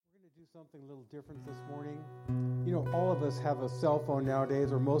something a little different this morning. You know, all of us have a cell phone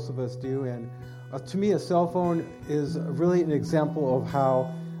nowadays, or most of us do, and to me a cell phone is really an example of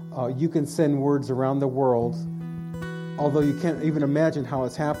how you can send words around the world, although you can't even imagine how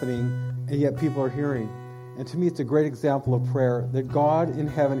it's happening, and yet people are hearing. And to me it's a great example of prayer, that God in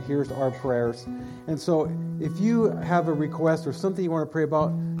heaven hears our prayers. And so if you have a request or something you want to pray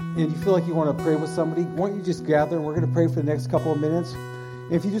about, and you feel like you want to pray with somebody, why don't you just gather, and we're going to pray for the next couple of minutes.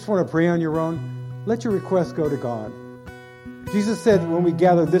 If you just want to pray on your own, let your request go to God. Jesus said when we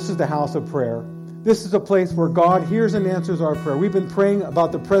gather, this is the house of prayer. This is a place where God hears and answers our prayer. We've been praying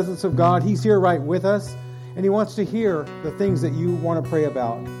about the presence of God. He's here right with us, and He wants to hear the things that you want to pray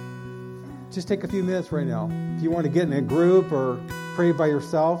about. Just take a few minutes right now. If you want to get in a group or pray by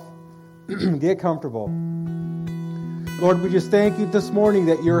yourself, get comfortable. Lord, we just thank you this morning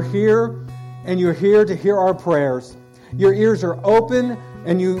that you're here, and you're here to hear our prayers. Your ears are open,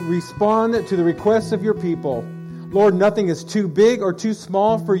 and you respond to the requests of your people. Lord, nothing is too big or too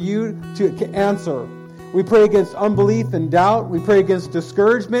small for you to answer. We pray against unbelief and doubt. We pray against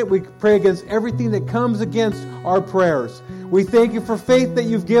discouragement. We pray against everything that comes against our prayers. We thank you for faith that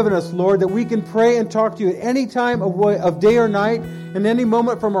you've given us, Lord, that we can pray and talk to you at any time of day or night, in any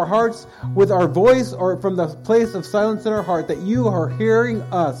moment from our hearts, with our voice or from the place of silence in our heart, that you are hearing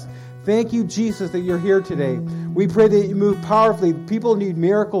us. Thank you, Jesus, that you're here today. We pray that you move powerfully. People need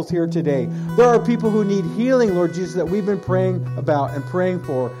miracles here today. There are people who need healing, Lord Jesus, that we've been praying about and praying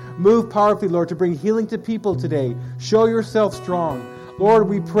for. Move powerfully, Lord, to bring healing to people today. Show yourself strong. Lord,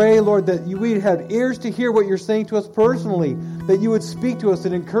 we pray, Lord, that we'd have ears to hear what you're saying to us personally, that you would speak to us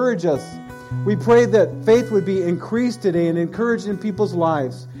and encourage us. We pray that faith would be increased today and encouraged in people's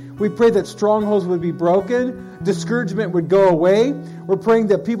lives. We pray that strongholds would be broken, discouragement would go away. We're praying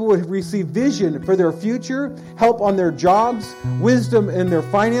that people would receive vision for their future, help on their jobs, wisdom in their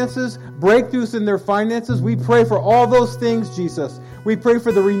finances, breakthroughs in their finances. We pray for all those things, Jesus. We pray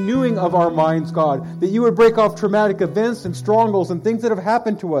for the renewing of our minds, God, that you would break off traumatic events and strongholds and things that have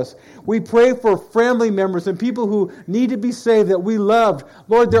happened to us. We pray for family members and people who need to be saved that we loved.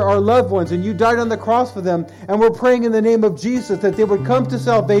 Lord, they're our loved ones, and you died on the cross for them. And we're praying in the name of Jesus that they would come to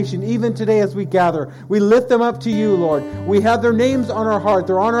salvation even today as we gather. We lift them up to you, Lord. We have their names on our heart.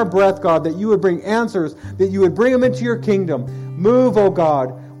 They're on our breath, God, that you would bring answers, that you would bring them into your kingdom. Move, oh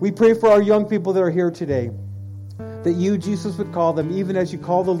God. We pray for our young people that are here today, that you, Jesus, would call them even as you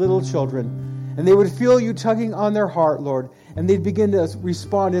call the little children. And they would feel you tugging on their heart, Lord, and they'd begin to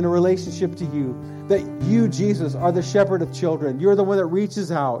respond in a relationship to you. That you, Jesus, are the shepherd of children. You're the one that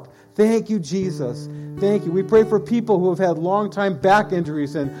reaches out. Thank you, Jesus. Thank you. We pray for people who have had long-time back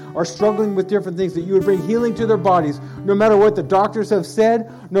injuries and are struggling with different things, that you would bring healing to their bodies, no matter what the doctors have said,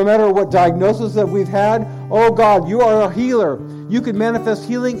 no matter what diagnosis that we've had. Oh God, you are a healer. You can manifest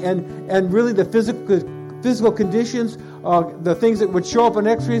healing, and really the physical conditions, the things that would show up on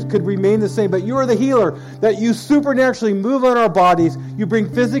x-rays could remain the same. But you are the healer, that you supernaturally move on our bodies. You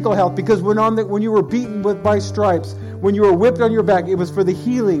bring physical health, because when you were beaten by stripes, when you were whipped on your back, it was for the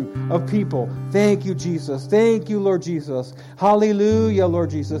healing of people. Thank you, Jesus. Thank you, Lord Jesus. Hallelujah,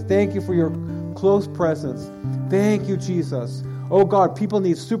 Lord Jesus. Thank you for your close presence. Thank you, Jesus. Oh God, people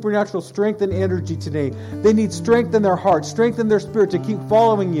need supernatural strength and energy today. They need strength in their heart, strength in their spirit to keep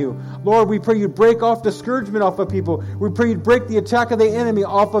following you. Lord, we pray you'd break off discouragement off of people. We pray you'd break the attack of the enemy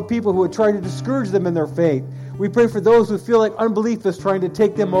off of people who would try to discourage them in their faith. We pray for those who feel like unbelief is trying to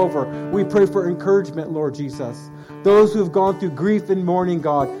take them over. We pray for encouragement, Lord Jesus. Those who have gone through grief and mourning,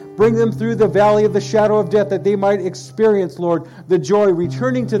 God, bring them through the valley of the shadow of death, that they might experience, Lord, the joy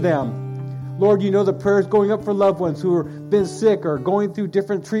returning to them. Lord, you know the prayers going up for loved ones who have been sick or going through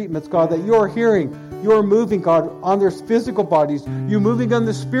different treatments, God, that you're hearing. You're moving, God, on their physical bodies. You're moving on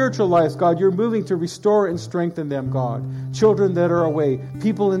their spiritual lives, God. You're moving to restore and strengthen them, God. Children that are away,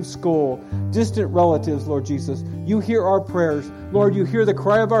 people in school, distant relatives, Lord Jesus. You hear our prayers. Lord, you hear the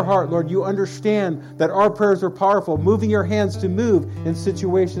cry of our heart. Lord, you understand that our prayers are powerful, moving your hands to move in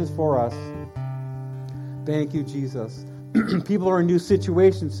situations for us. Thank you, Jesus. People are in new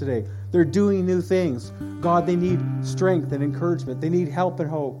situations today. They're doing new things. God, they need strength and encouragement. They need help and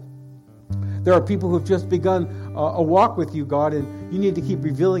hope. There are people who have just begun a walk with you, God, and you need to keep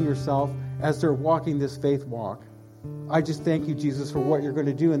revealing yourself as they're walking this faith walk. I just thank you, Jesus, for what you're going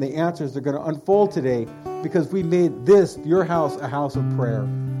to do, and the answers are going to unfold today, because we made this, your house, a house of prayer.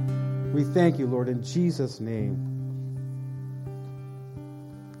 We thank you, Lord, in Jesus' name.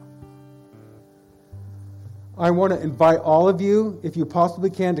 I want to invite all of you, if you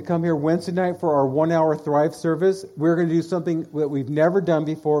possibly can, to come here Wednesday night for our 1-hour Thrive service. We're going to do something that we've never done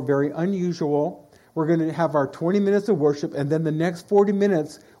before, very unusual. we're going to have our 20 minutes of worship, and then the next 40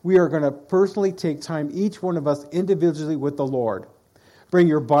 minutes, we are going to personally take time, each one of us individually with the Lord. Bring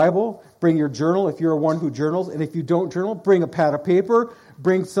your Bible, bring your journal if you're one who journals, and if you don't journal, bring a pad of paper,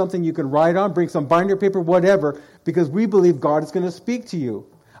 bring something you can write on, bring some binder paper, whatever, because we believe God is going to speak to you.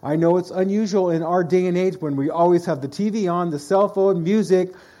 I know it's unusual in our day and age when we always have the TV on, the cell phone, music,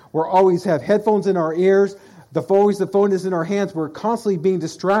 we always have headphones in our ears, the phone is in our hands, we're constantly being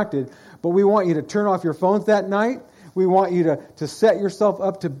distracted, but we want you to turn off your phones that night. We want you to set yourself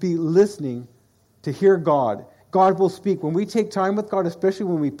up to be listening, to hear God. God will speak. When we take time with God, especially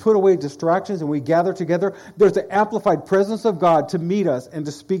when we put away distractions and we gather together, there's an amplified presence of God to meet us and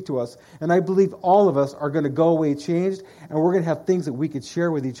to speak to us. And I believe all of us are going to go away changed, and we're going to have things that we could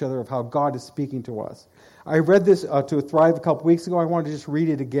share with each other of how God is speaking to us. I read this to Thrive a couple weeks ago. I wanted to just read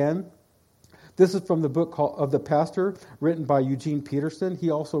it again. This is from the book of The Pastor, written by Eugene Peterson.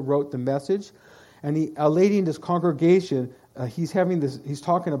 He also wrote The Message. And a lady in his congregation, he's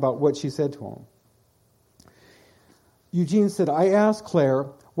talking about what she said to him. Eugene said, I asked Claire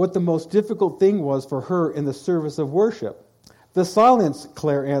what the most difficult thing was for her in the service of worship. The silence,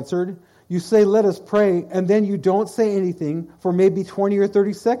 Claire answered. You say, let us pray, and then you don't say anything for maybe 20 or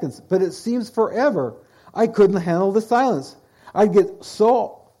 30 seconds, but it seems forever. I couldn't handle the silence. I'd get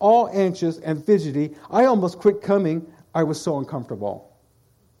so all anxious and fidgety, I almost quit coming. I was so uncomfortable.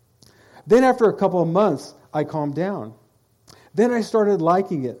 Then after a couple of months, I calmed down. Then I started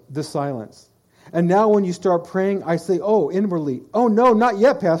liking it, the silence. And now when you start praying, I say, inwardly, no, not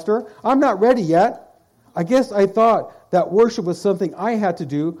yet, Pastor. I'm not ready yet. I guess I thought that worship was something I had to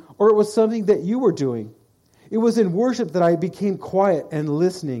do, or it was something that you were doing. It was in worship that I became quiet and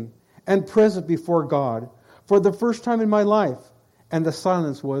listening and present before God for the first time in my life, and the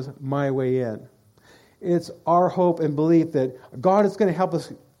silence was my way in. It's our hope and belief that God is going to help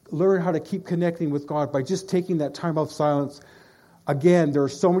us learn how to keep connecting with God by just taking that time of silence. Again, there are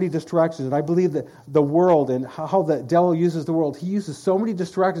so many distractions, and I believe that the world and how the devil uses the world, he uses so many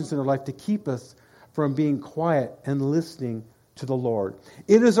distractions in our life to keep us from being quiet and listening to the Lord.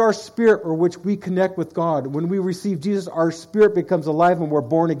 It is our spirit for which we connect with God. When we receive Jesus, our spirit becomes alive and we're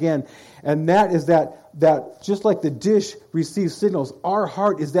born again. And that is that just like the dish receives signals, our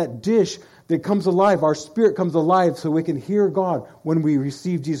heart is that dish that comes alive. Our spirit comes alive so we can hear God when we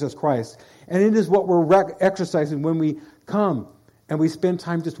receive Jesus Christ. And it is what we're exercising when we come and we spend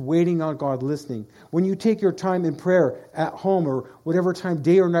time just waiting on God, listening. When you take your time in prayer at home or whatever time,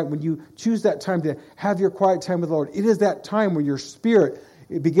 day or night, when you choose that time to have your quiet time with the Lord, it is that time when your spirit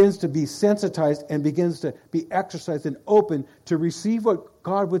it begins to be sensitized and begins to be exercised and open to receive what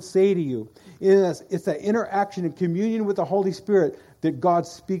God would say to you. It's that interaction and communion with the Holy Spirit that God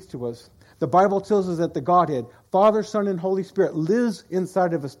speaks to us. The Bible tells us that the Godhead, Father, Son, and Holy Spirit, lives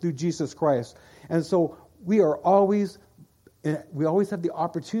inside of us through Jesus Christ. And so we always have the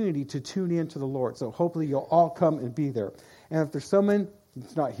opportunity to tune in to the Lord. So hopefully you'll all come and be there. And if there's someone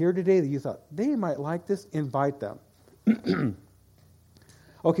that's not here today that you thought they might like this, invite them.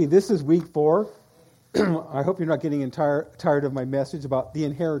 Okay, this is week 4. I hope you're not getting tired of my message about the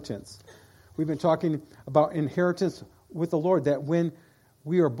inheritance. We've been talking about inheritance with the Lord, that when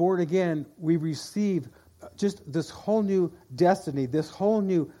we are born again, we receive just this whole new destiny, this whole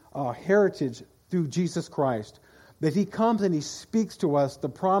new heritage through Jesus Christ. That He comes and He speaks to us the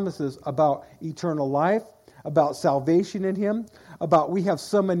promises about eternal life, about salvation in Him, about we have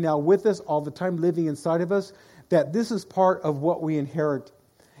someone now with us all the time living inside of us, that this is part of what we inherit.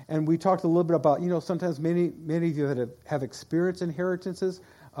 And we talked a little bit about, sometimes many of you that have experienced inheritances,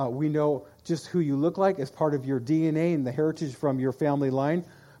 we know just who you look like as part of your DNA and the heritage from your family line.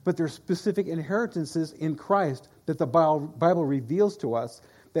 But there's specific inheritances in Christ that the Bible reveals to us,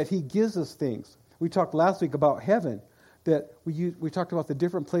 that He gives us things. We talked last week about heaven, that we talked about the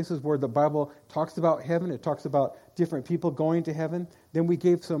different places where the Bible talks about heaven. It talks about different people going to heaven. Then we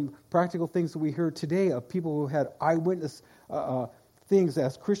gave some practical things that we heard today of people who had eyewitness things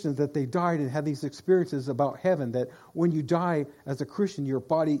as Christians, that they died and had these experiences about heaven, that when you die as a Christian, you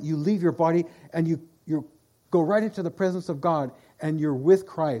leave your body and you go right into the presence of God and you're with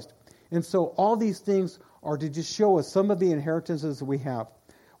Christ. And so all these things are to just show us some of the inheritances that we have.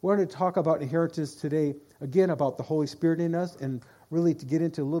 We're going to talk about inheritance today, again, about the Holy Spirit in us, and really to get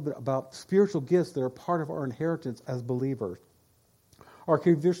into a little bit about spiritual gifts that are part of our inheritance as believers. Our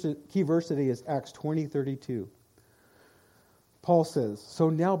key verse today is Acts 20:32. Paul says, "So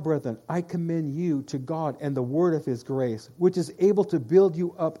now, brethren, I commend you to God and the word of His grace, which is able to build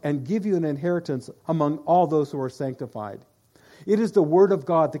you up and give you an inheritance among all those who are sanctified." It is the word of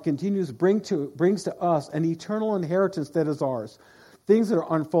God that brings to us an eternal inheritance that is ours. things that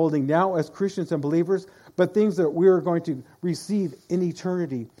are unfolding now as Christians and believers, but things that we are going to receive in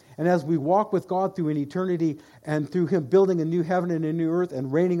eternity. And as we walk with God through an eternity and through Him building a new heaven and a new earth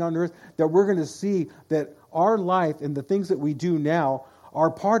and reigning on earth, that we're going to see that our life and the things that we do now are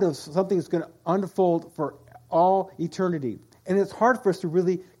part of something that's going to unfold for all eternity. And it's hard for us to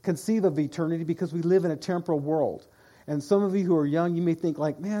really conceive of eternity because we live in a temporal world. And some of you who are young, you may think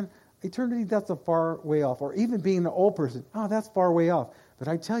like, man, eternity, that's a far way off. Or even being an old person, oh, that's far way off. But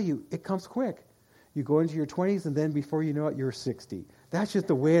I tell you, it comes quick. You go into your 20s, and then before you know it, you're 60. That's just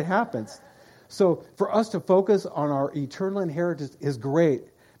the way it happens. So for us to focus on our eternal inheritance is great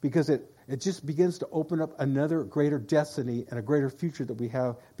because it just begins to open up another greater destiny and a greater future that we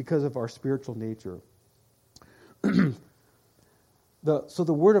have because of our spiritual nature. So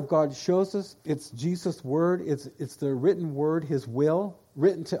the Word of God shows us it's Jesus' Word. It's the written Word, His will,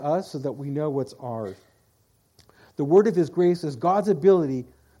 written to us so that we know what's ours. The Word of His grace is God's ability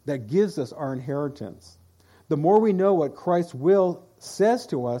that gives us our inheritance. The more we know what Christ's will says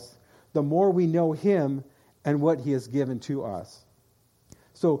to us, the more we know Him and what He has given to us.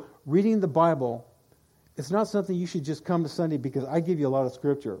 So reading the Bible, it's not something you should just come to Sunday because I give you a lot of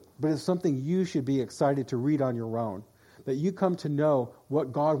Scripture, but it's something you should be excited to read on your own. That you come to know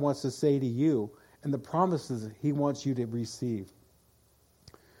what God wants to say to you and the promises He wants you to receive.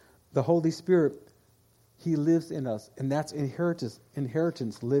 The Holy Spirit, He lives in us, and that's inheritance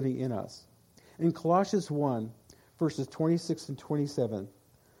living in us. In Colossians 1, verses 26 and 27,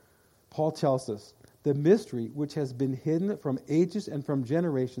 Paul tells us, the mystery which has been hidden from ages and from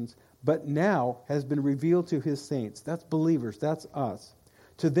generations, but now has been revealed to His saints. That's believers, that's us.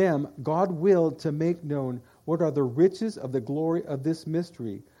 To them, God willed to make known what are the riches of the glory of this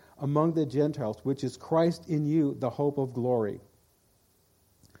mystery among the Gentiles, which is Christ in you, the hope of glory.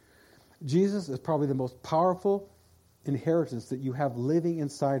 Jesus is probably the most powerful inheritance that you have living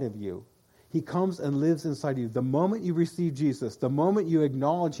inside of you. He comes and lives inside you. The moment you receive Jesus, the moment you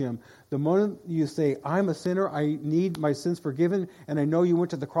acknowledge Him, the moment you say, I'm a sinner, I need my sins forgiven, and I know you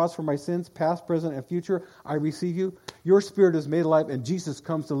went to the cross for my sins, past, present, and future, I receive you. Your spirit is made alive, and Jesus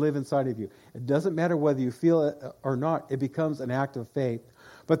comes to live inside of you. It doesn't matter whether you feel it or not, it becomes an act of faith.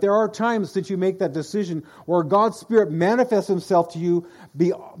 But there are times that you make that decision where God's Spirit manifests Himself to you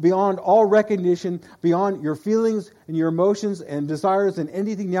beyond all recognition, beyond your feelings and your emotions and desires and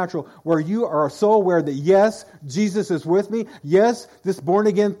anything natural, where you are so aware that, yes, Jesus is with me. Yes, this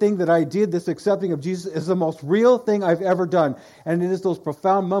born-again thing that I did, this accepting of Jesus, is the most real thing I've ever done. And it is those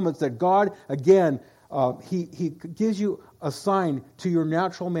profound moments that God, again, He gives you a sign to your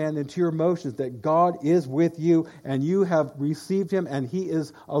natural man and to your emotions that God is with you and you have received Him and He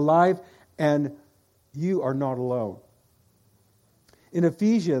is alive and you are not alone. In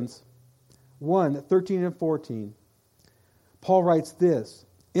Ephesians 1, 13 and 14, Paul writes this,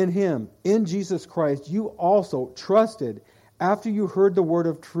 in Him, in Jesus Christ, you also trusted after you heard the word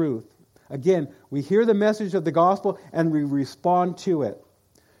of truth. Again, we hear the message of the gospel and we respond to it.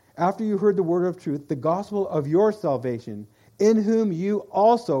 After you heard the word of truth, the gospel of your salvation, in whom you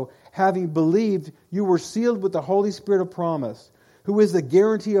also, having believed, you were sealed with the Holy Spirit of promise, who is the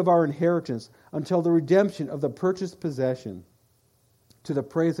guarantee of our inheritance until the redemption of the purchased possession, to the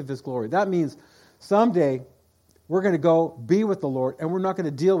praise of His glory. That means someday we're going to go be with the Lord, and we're not going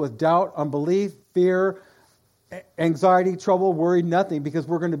to deal with doubt, unbelief, fear, anxiety, trouble, worry, nothing, because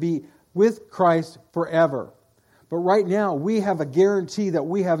we're going to be with Christ forever. But right now, we have a guarantee that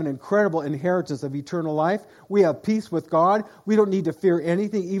we have an incredible inheritance of eternal life. We have peace with God. We don't need to fear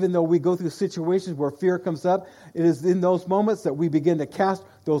anything, even though we go through situations where fear comes up. It is in those moments that we begin to cast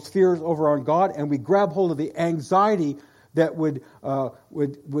those fears over on God, and we grab hold of the anxiety that would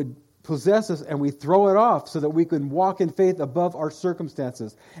possess us, and we throw it off so that we can walk in faith above our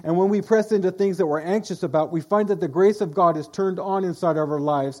circumstances. And when we press into things that we're anxious about, we find that the grace of God is turned on inside of our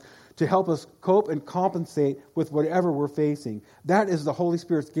lives to help us cope and compensate with whatever we're facing. That is the Holy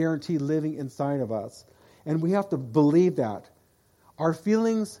Spirit's guarantee living inside of us. And we have to believe that. Our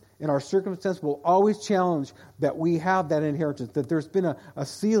feelings and our circumstance will always challenge that we have that inheritance, that there's been a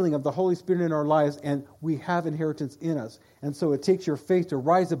sealing of the Holy Spirit in our lives, and we have inheritance in us. And so it takes your faith to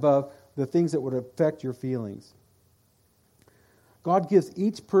rise above the things that would affect your feelings. God gives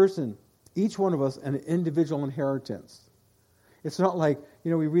each person, each one of us, an individual inheritance. It's not like,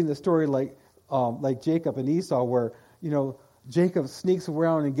 we read the story like Jacob and Esau, where, Jacob sneaks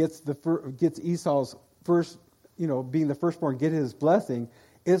around and gets Esau's first, being the firstborn, get his blessing.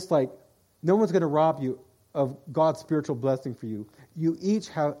 It's like no one's going to rob you of God's spiritual blessing for you. You each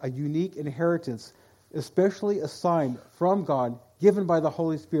have a unique inheritance, especially assigned from God, given by the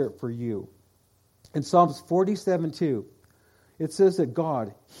Holy Spirit for you. In Psalms 47:2, it says that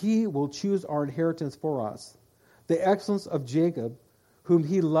God, He will choose our inheritance for us. The excellence of Jacob, whom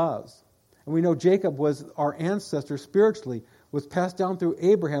He loves. And we know Jacob was our ancestor spiritually, was passed down through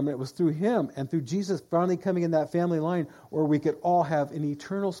Abraham, and it was through him and through Jesus finally coming in that family line where we could all have an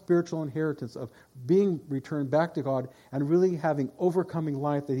eternal spiritual inheritance of being returned back to God and really having overcoming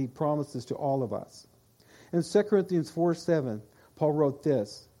life that He promises to all of us. In 2 Corinthians 4:7, Paul wrote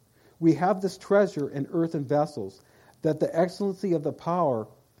this, "We have this treasure in earthen vessels, that the excellency of the power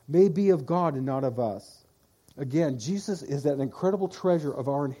may be of God and not of us." Again, Jesus is that incredible treasure of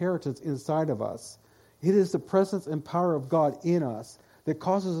our inheritance inside of us. It is the presence and power of God in us that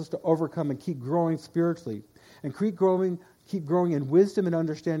causes us to overcome and keep growing spiritually and keep growing in wisdom and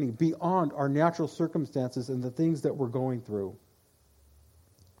understanding beyond our natural circumstances and the things that we're going through.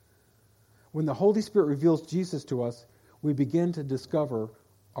 When the Holy Spirit reveals Jesus to us, we begin to discover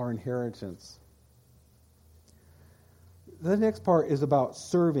our inheritance. The next part is about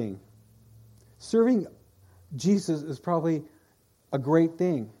serving. Serving Jesus is probably a great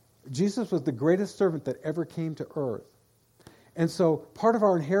thing. Jesus was the greatest servant that ever came to earth. And so part of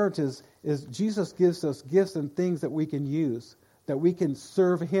our inheritance is Jesus gives us gifts and things that we can use, that we can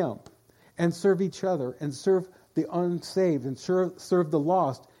serve Him and serve each other and serve the unsaved and serve the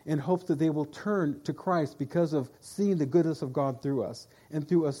lost in hopes that they will turn to Christ because of seeing the goodness of God through us and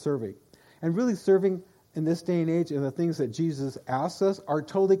through us serving. And really serving in this day and age and the things that Jesus asks us are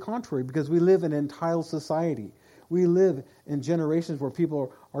totally contrary because we live in an entitled society. We live in generations where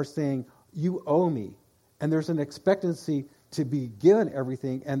people are saying, "You owe me." And there's an expectancy to be given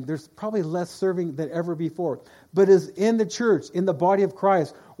everything, and there's probably less serving than ever before. But it's in the church, in the body of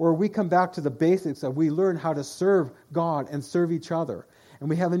Christ, where we come back to the basics of we learn how to serve God and serve each other. And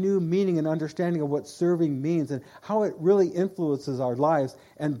we have a new meaning and understanding of what serving means and how it really influences our lives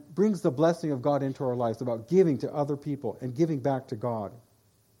and brings the blessing of God into our lives about giving to other people and giving back to God.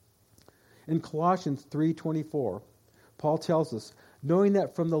 In Colossians 3:24, Paul tells us, "Knowing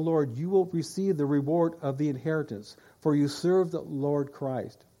that from the Lord you will receive the reward of the inheritance, for you serve the Lord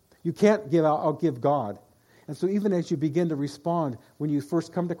Christ." You can't outgive God. And so even as you begin to respond when you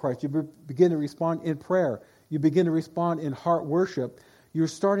first come to Christ, you begin to respond in prayer, you begin to respond in heart worship, you're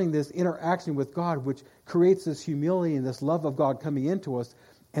starting this interaction with God, which creates this humility and this love of God coming into us,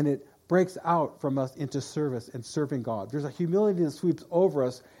 and it breaks out from us into service and serving God. There's a humility that sweeps over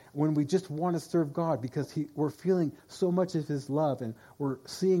us when we just want to serve God because we're feeling so much of His love and we're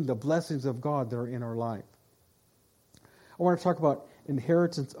seeing the blessings of God that are in our life. I want to talk about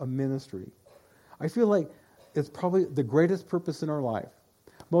inheritance of ministry. I feel like it's probably the greatest purpose in our life.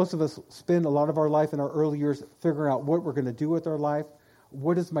 Most of us spend a lot of our life in our early years figuring out what we're going to do with our life.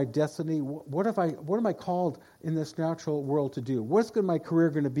 What is my destiny? What am I called in this natural world to do? What's my career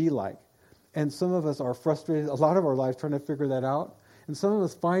going to be like? And some of us are frustrated a lot of our lives trying to figure that out. And some of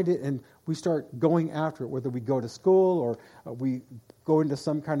us find it and we start going after it, whether we go to school or we go into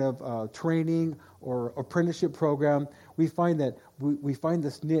some kind of training or apprenticeship program. We find that we find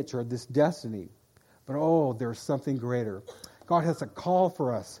this niche or this destiny. But there's something greater. God has a call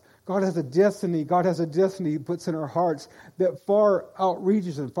for us. God has a destiny. God has a destiny He puts in our hearts that far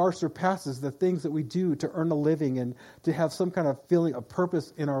outreaches and far surpasses the things that we do to earn a living and to have some kind of feeling of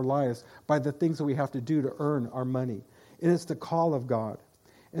purpose in our lives by the things that we have to do to earn our money. And it's the call of God.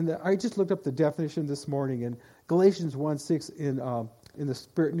 And I just looked up the definition this morning in Galatians 1:6 in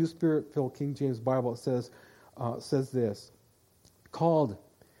the New Spirit-filled King James Bible. It says this: "Called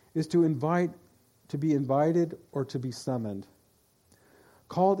is to invite, to be invited, or to be summoned."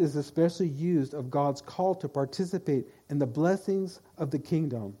 Called is especially used of God's call to participate in the blessings of the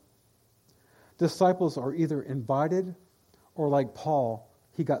kingdom. Disciples are either invited or, like Paul,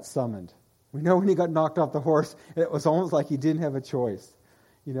 he got summoned. We know when he got knocked off the horse, it was almost like he didn't have a choice.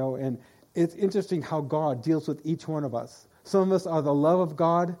 And it's interesting how God deals with each one of us. Some of us are the love of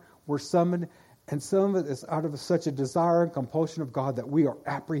God, we're summoned, and some of it is out of such a desire and compulsion of God that we are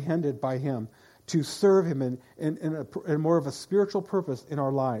apprehended by Him to serve Him in more of a spiritual purpose in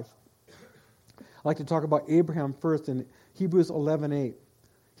our life. I'd like to talk about Abraham first in Hebrews 11:8.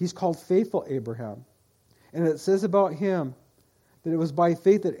 He's called faithful Abraham. And it says about him that it was by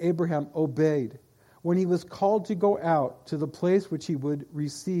faith that Abraham obeyed when he was called to go out to the place which he would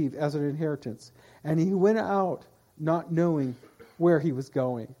receive as an inheritance. And he went out not knowing where he was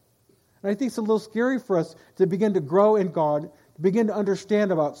going. And I think it's a little scary for us to begin to grow in God, to begin to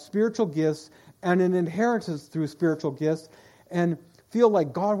understand about spiritual gifts and an inheritance through spiritual gifts, and feel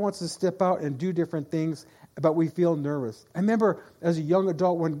like God wants to step out and do different things, but we feel nervous. I remember as a young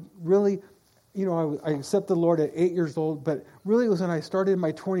adult when really, I accepted the Lord at 8 years old, but really it was when I started in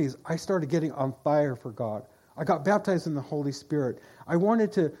my 20s, I started getting on fire for God. I got baptized in the Holy Spirit. I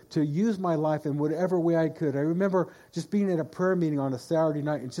wanted to use my life in whatever way I could. I remember just being at a prayer meeting on a Saturday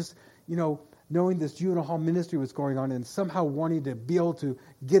night and just, knowing this juvenile hall ministry was going on and somehow wanting to be able to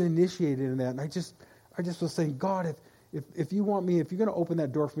get initiated in that. And I just was saying, God, if you want me, if you're going to open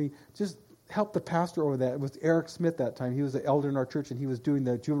that door for me, just help the pastor over that. It was Eric Smith that time. He was the elder in our church and he was doing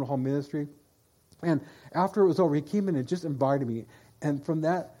the juvenile hall ministry. And after it was over, he came in and just invited me. And from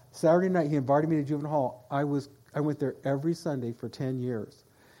that Saturday night, he invited me to juvenile hall. I went there every Sunday for 10 years.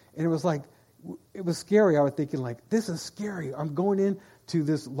 And it was scary. I was thinking this is scary. I'm going into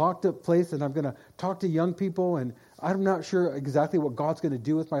this locked up place and I'm going to talk to young people and I'm not sure exactly what God's going to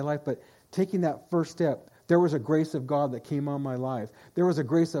do with my life, but taking that first step, there was a grace of God that came on my life. There was a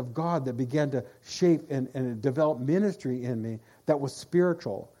grace of God that began to shape and develop ministry in me that was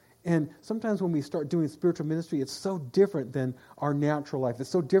spiritual. And sometimes when we start doing spiritual ministry, it's so different than our natural life. It's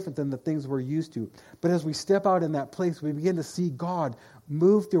so different than the things we're used to. But as we step out in that place, we begin to see God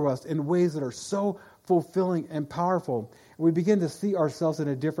move through us in ways that are so fulfilling and powerful. And we begin to see ourselves in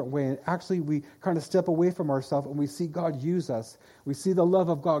a different way. And actually, we kind of step away from ourselves and we see God use us. We see the love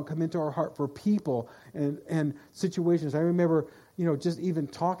of God come into our heart for people and situations. I remember, just even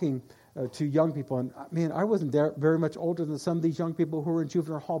talking to young people. And man, I wasn't there very much older than some of these young people who were in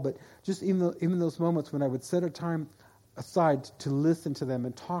juvenile hall, but just even those moments when I would set a time aside to listen to them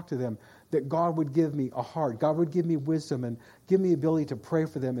and talk to them, that God would give me a heart. God would give me wisdom and give me ability to pray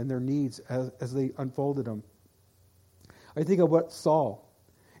for them and their needs as they unfolded them. I think of what Saul,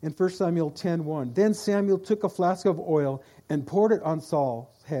 in 1 Samuel 10:1, then Samuel took a flask of oil and poured it on Saul's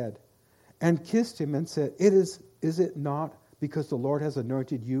head and kissed him and said, is it not because the Lord has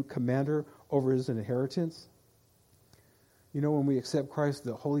anointed you commander over his inheritance? When we accept Christ,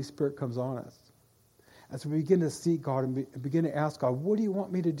 the Holy Spirit comes on us. As we begin to seek God and begin to ask God, what do you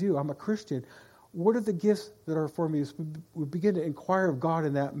want me to do? I'm a Christian. What are the gifts that are for me? As we begin to inquire of God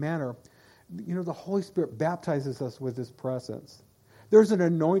in that manner, the Holy Spirit baptizes us with his presence. There's an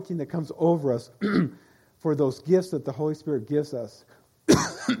anointing that comes over us for those gifts that the Holy Spirit gives us.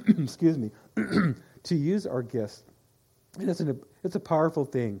 Excuse me. To use our gifts. And it's a powerful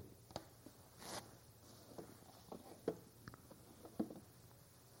thing.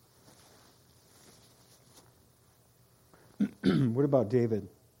 What about David?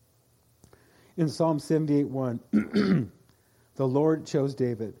 In Psalm 78:1, the Lord chose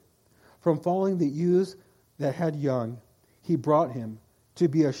David. From following the ewes that had young, he brought him to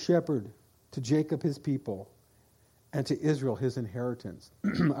be a shepherd to Jacob his people and to Israel his inheritance.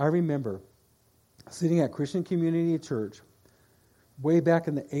 I remember sitting at Christian Community Church way back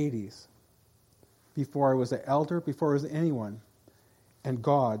in the 80s, before I was an elder, before I was anyone, and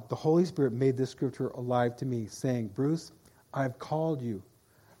God, the Holy Spirit, made this scripture alive to me, saying, Bruce, I've called you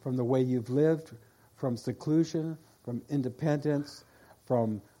from the way you've lived, from seclusion, from independence,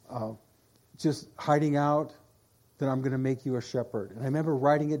 from just hiding out, that I'm going to make you a shepherd. And I remember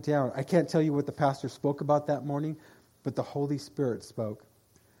writing it down. I can't tell you what the pastor spoke about that morning, but the Holy Spirit spoke.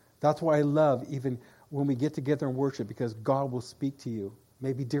 That's why I love even when we get together and worship, because God will speak to you.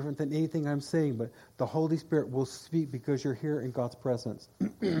 Maybe different than anything I'm saying, but the Holy Spirit will speak because you're here in God's presence.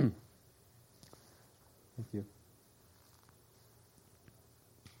 Thank you.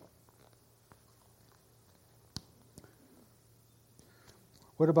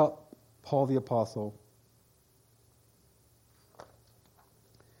 What about Paul the Apostle?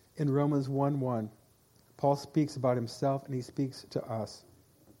 In Romans 1:1, Paul speaks about himself and he speaks to us.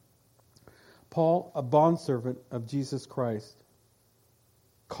 Paul, a bondservant of Jesus Christ,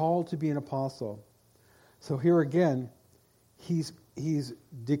 called to be an apostle. So here again, he's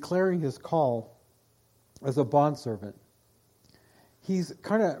declaring his call as a bondservant. He's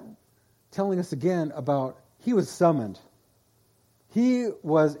kind of telling us again about he was summoned. He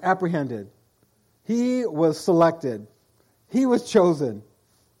was apprehended. He was selected. He was chosen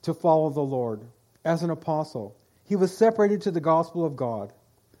to follow the Lord as an apostle. He was separated to the gospel of God.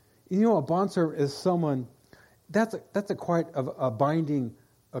 A bondservant is someone, that's quite a binding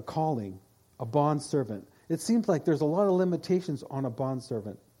calling, a bondservant. It seems like there's a lot of limitations on a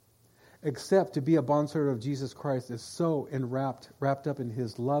bondservant, except to be a bondservant of Jesus Christ is so wrapped up in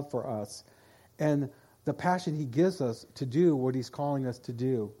his love for us and the passion he gives us to do what he's calling us to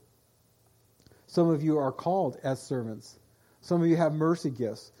do. Some of you are called as servants. Some of you have mercy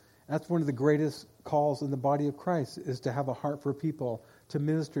gifts. That's one of the greatest calls in the body of Christ, is to have a heart for people, to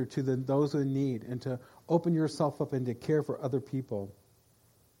minister to those in need, and to open yourself up and to care for other people.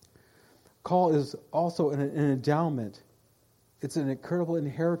 Call is also an endowment. It's an incredible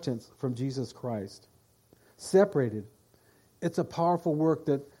inheritance from Jesus Christ. Separated. It's a powerful work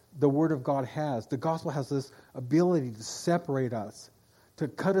that the Word of God has. The gospel has this ability to separate us, to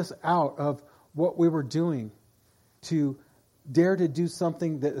cut us out of what we were doing, to dare to do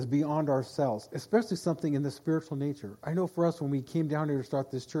something that is beyond ourselves, especially something in the spiritual nature. I know for us, when we came down here to start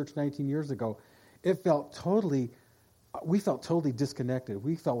this church 19 years ago, we felt totally disconnected.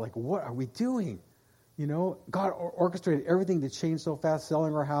 We felt like, what are we doing? You know, God orchestrated everything to change so fast,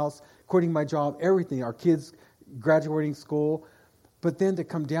 selling our house, quitting my job, everything, our kids graduating school. But then to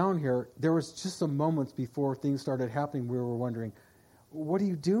come down here, there was just some moments before things started happening, we were wondering, what are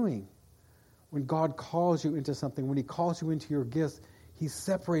you doing? When God calls you into something, when He calls you into your gifts, He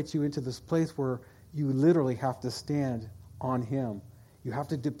separates you into this place where you literally have to stand on Him. You have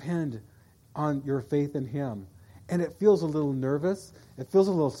to depend on your faith in Him. And it feels a little nervous. It feels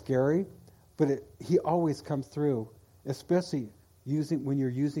a little scary, but He always comes through, especially when you're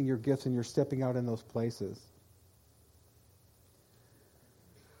using your gifts and you're stepping out in those places.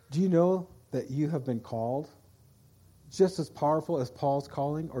 Do you know that you have been called? Just as powerful as Paul's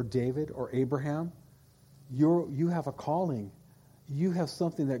calling, or David, or Abraham, you have a calling. You have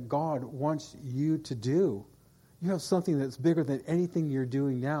something that God wants you to do. You have something that's bigger than anything you're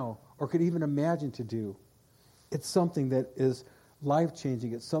doing now, or could even imagine to do. It's something that is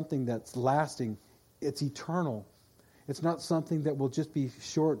life-changing. It's something that's lasting. It's eternal. It's not something that will just be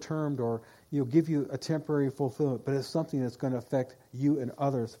short-termed or give you a temporary fulfillment, but it's something that's going to affect you and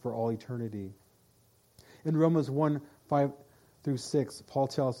others for all eternity. In Romans 1:5-6, Paul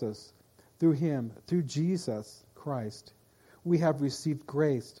tells us, through Him, through Jesus Christ, we have received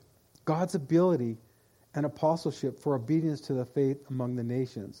grace, God's ability and apostleship for obedience to the faith among the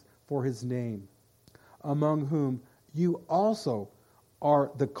nations, for His name, among whom you also are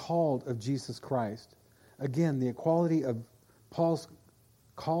the called of Jesus Christ. Again, the equality of Paul's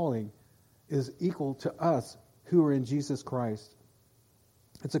calling is equal to us who are in Jesus Christ.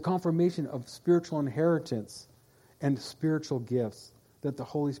 It's a confirmation of spiritual inheritance and spiritual gifts that the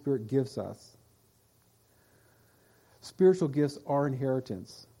Holy Spirit gives us. Spiritual gifts are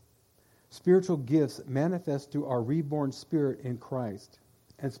inheritance. Spiritual gifts manifest through our reborn spirit in Christ.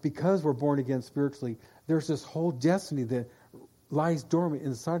 And it's because we're born again spiritually, there's this whole destiny that lies dormant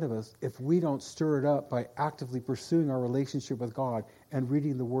inside of us if we don't stir it up by actively pursuing our relationship with God and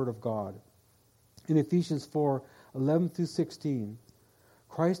reading the Word of God. In Ephesians 4:11-16,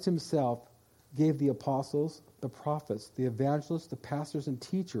 Christ Himself gave the apostles, the prophets, the evangelists, the pastors, and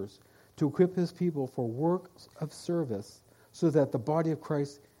teachers to equip His people for works of service so that the body of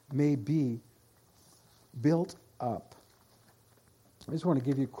Christ may be built up. I just want to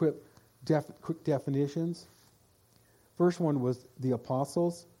give you quick definitions. First one was the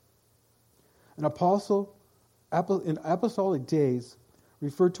apostles. An apostle in apostolic days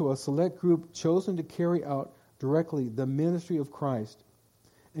referred to a select group chosen to carry out directly the ministry of Christ,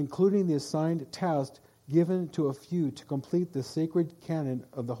 including the assigned task given to a few to complete the sacred canon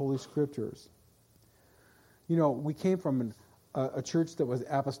of the Holy Scriptures. You know, we came from a church that was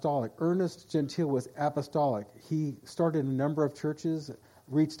apostolic. Ernest Gentile was apostolic. He started a number of churches,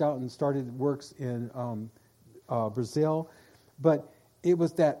 reached out and started works in Brazil. But it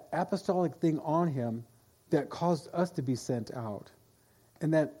was that apostolic thing on him that caused us to be sent out.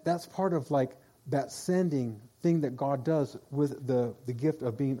 And that's part of like that sending thing that God does with the gift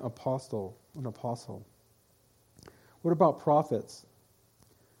of being an apostle. What about prophets?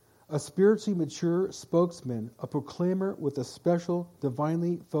 A spiritually mature spokesman, a proclaimer with a special,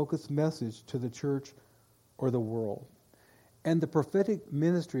 divinely focused message to the church or the world. And the prophetic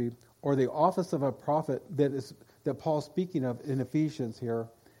ministry, or the office of a prophet that Paul's speaking of in Ephesians here,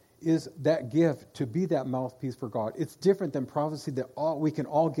 is that gift to be that mouthpiece for God. It's different than prophecy that we can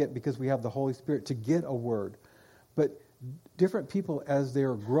all get because we have the Holy Spirit to get a word. But different people, as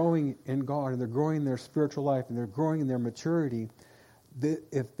they're growing in God and they're growing in their spiritual life and they're growing in their maturity,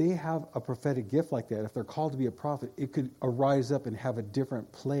 if they have a prophetic gift like that, if they're called to be a prophet, it could arise up and have a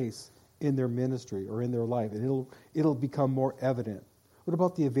different place in their ministry or in their life, and it'll become more evident. What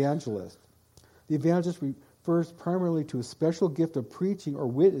about the evangelist? The evangelist refers primarily to a special gift of preaching or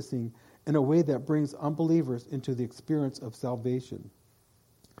witnessing in a way that brings unbelievers into the experience of salvation.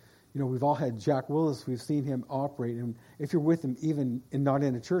 You know, we've all had Jack Willis. We've seen him operate. And if you're with him, even not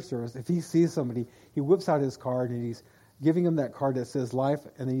in a church service, if he sees somebody, he whips out his card and he's giving him that card that says life,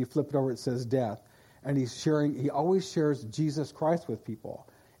 and then you flip it over, it says death. And he always shares Jesus Christ with people.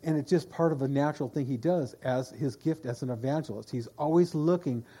 And it's just part of a natural thing he does as his gift as an evangelist. He's always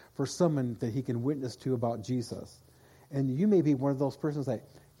looking for someone that he can witness to about Jesus. And you may be one of those persons like,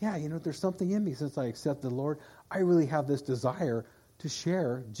 yeah, you know, there's something in me since I accepted the Lord. I really have this desire to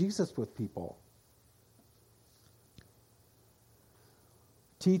share Jesus with people.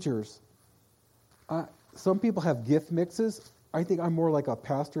 Teachers. Some people have gift mixes. I think I'm more like a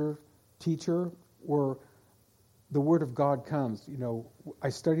pastor teacher where the Word of God comes. I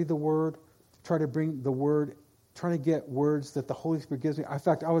study the Word, try to bring the Word, trying to get words that the Holy Spirit gives me. In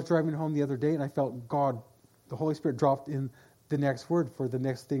fact, I was driving home the other day and I felt God, the Holy Spirit dropped in the next word for the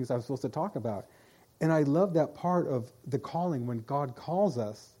next things I was supposed to talk about. And I love that part of the calling. When God calls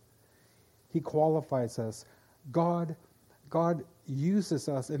us, He qualifies us. God uses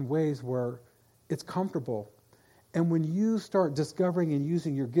us in ways where it's comfortable. And when you start discovering and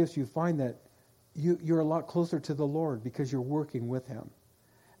using your gifts, you find that you're a lot closer to the Lord because you're working with Him.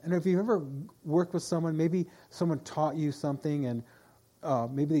 And if you've ever worked with someone, maybe someone taught you something, and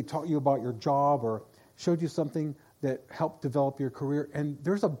maybe they taught you about your job or showed you something that helped develop your career, and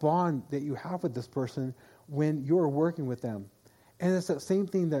there's a bond that you have with this person when you're working with them. And it's that same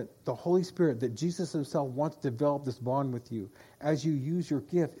thing that the Holy Spirit, that Jesus Himself wants to develop this bond with you. As you use your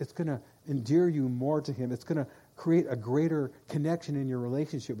gift, it's going to endear you more to Him. It's going to create a greater connection in your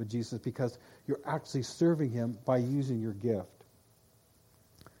relationship with Jesus because you're actually serving Him by using your gift.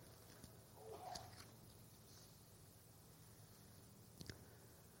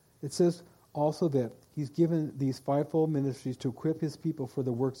 It says also that He's given these fivefold ministries to equip His people for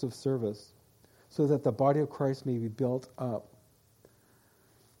the works of service so that the body of Christ may be built up.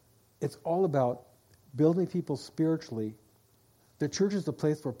 It's all about building people spiritually. The church is the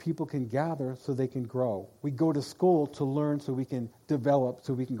place where people can gather so they can grow. We go to school to learn so we can develop,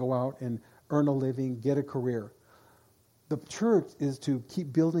 so we can go out and earn a living, get a career. The church is to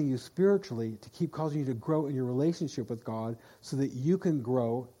keep building you spiritually, to keep causing you to grow in your relationship with God so that you can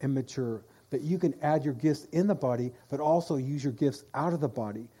grow and mature, that you can add your gifts in the body, but also use your gifts out of the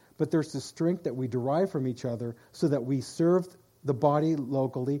body. But there's the strength that we derive from each other so that we serve the body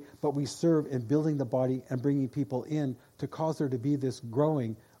locally, but we serve in building the body and bringing people in to cause there to be this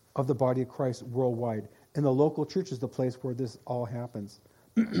growing of the body of Christ worldwide. And the local church is the place where this all happens.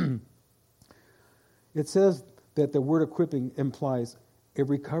 It says that the word equipping implies a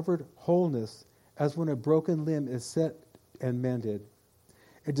recovered wholeness as when a broken limb is set and mended.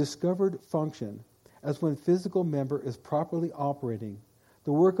 A discovered function as when physical member is properly operating.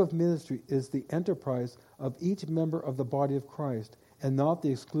 The work of ministry is the enterprise of each member of the body of Christ and not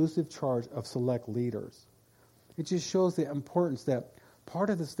the exclusive charge of select leaders. It just shows the importance that part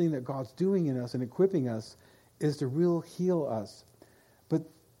of this thing that God's doing in us and equipping us is to really heal us. But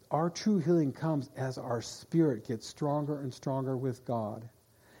our true healing comes as our spirit gets stronger and stronger with God.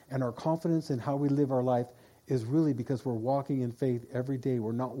 And our confidence in how we live our life is really because we're walking in faith every day.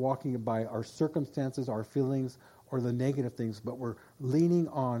 We're not walking by our circumstances, our feelings, or the negative things, but we're leaning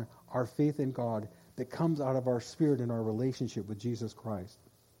on our faith in God that comes out of our spirit and our relationship with Jesus Christ.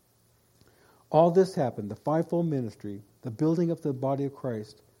 All this happened, the fivefold ministry, the building of the body of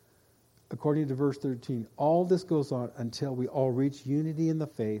Christ, according to verse 13, all this goes on until we all reach unity in the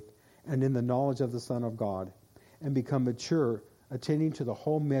faith and in the knowledge of the Son of God and become mature, attaining to the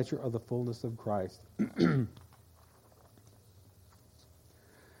whole measure of the fullness of Christ.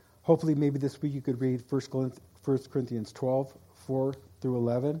 Hopefully, maybe this week you could read 1 Corinthians 12, 4 through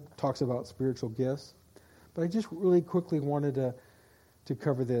 11. Talks about spiritual gifts. But I just really quickly wanted to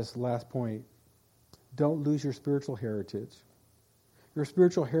cover this last point. Don't lose your spiritual heritage. Your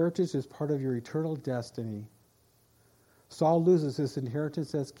spiritual heritage is part of your eternal destiny. Saul loses his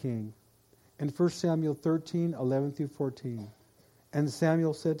inheritance as king. In 1 Samuel 13, 11 through 14. And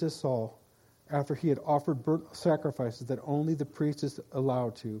Samuel said to Saul, after he had offered burnt sacrifices that only the priest is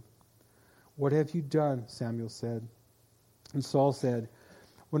allowed to, "What have you done?" Samuel said. And Saul said,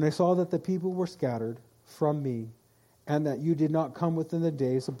 "When I saw that the people were scattered from me, and that you did not come within the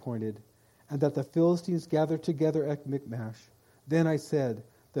days appointed, and that the Philistines gathered together at Michmash, then I said,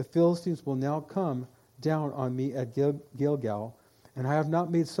 the Philistines will now come down on me at Gilgal, and I have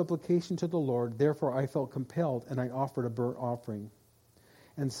not made supplication to the Lord, therefore I felt compelled, and I offered a burnt offering."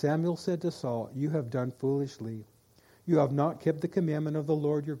 And Samuel said to Saul, "You have done foolishly. You have not kept the commandment of the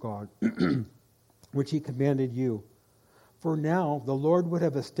Lord your God, which He commanded you. For now the Lord would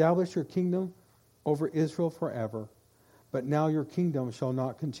have established your kingdom over Israel forever, but now your kingdom shall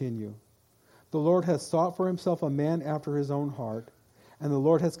not continue. The Lord has sought for Himself a man after His own heart, and the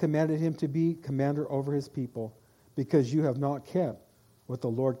Lord has commanded him to be commander over His people, because you have not kept what the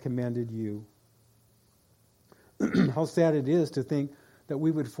Lord commanded you." How sad it is to think that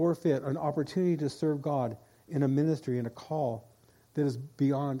we would forfeit an opportunity to serve God in a ministry and a call that is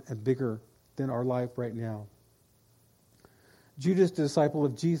beyond and bigger than our life right now. Judas, the disciple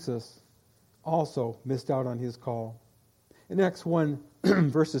of Jesus, also missed out on his call. In Acts 1,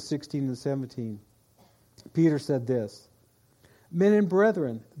 verses 16 and 17, Peter said this, Men and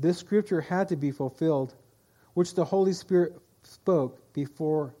brethren, this scripture had to be fulfilled, which the Holy Spirit spoke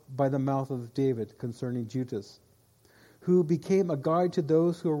before by the mouth of David concerning Judas, who became a guide to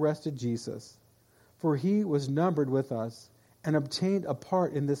those who arrested Jesus. For he was numbered with us and obtained a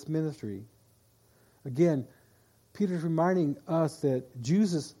part in this ministry. Again, Peter's reminding us that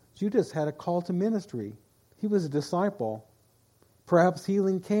Judas had a call to ministry. He was a disciple. Perhaps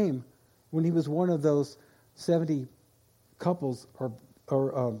healing came when he was one of those 70 couples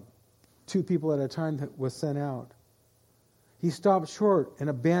or 2 people at a time that was sent out. He stopped short and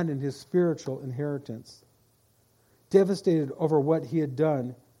abandoned his spiritual inheritance. Devastated over what he had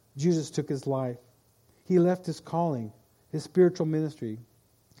done, Judas took his life. He left his calling, his spiritual ministry.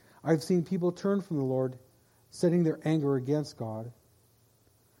 I've seen people turn from the Lord, setting their anger against God.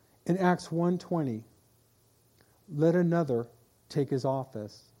 In Acts 1:20, let another take his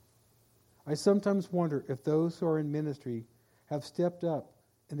office. I sometimes wonder if those who are in ministry have stepped up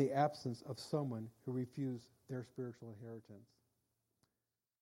in the absence of someone who refused their spiritual inheritance.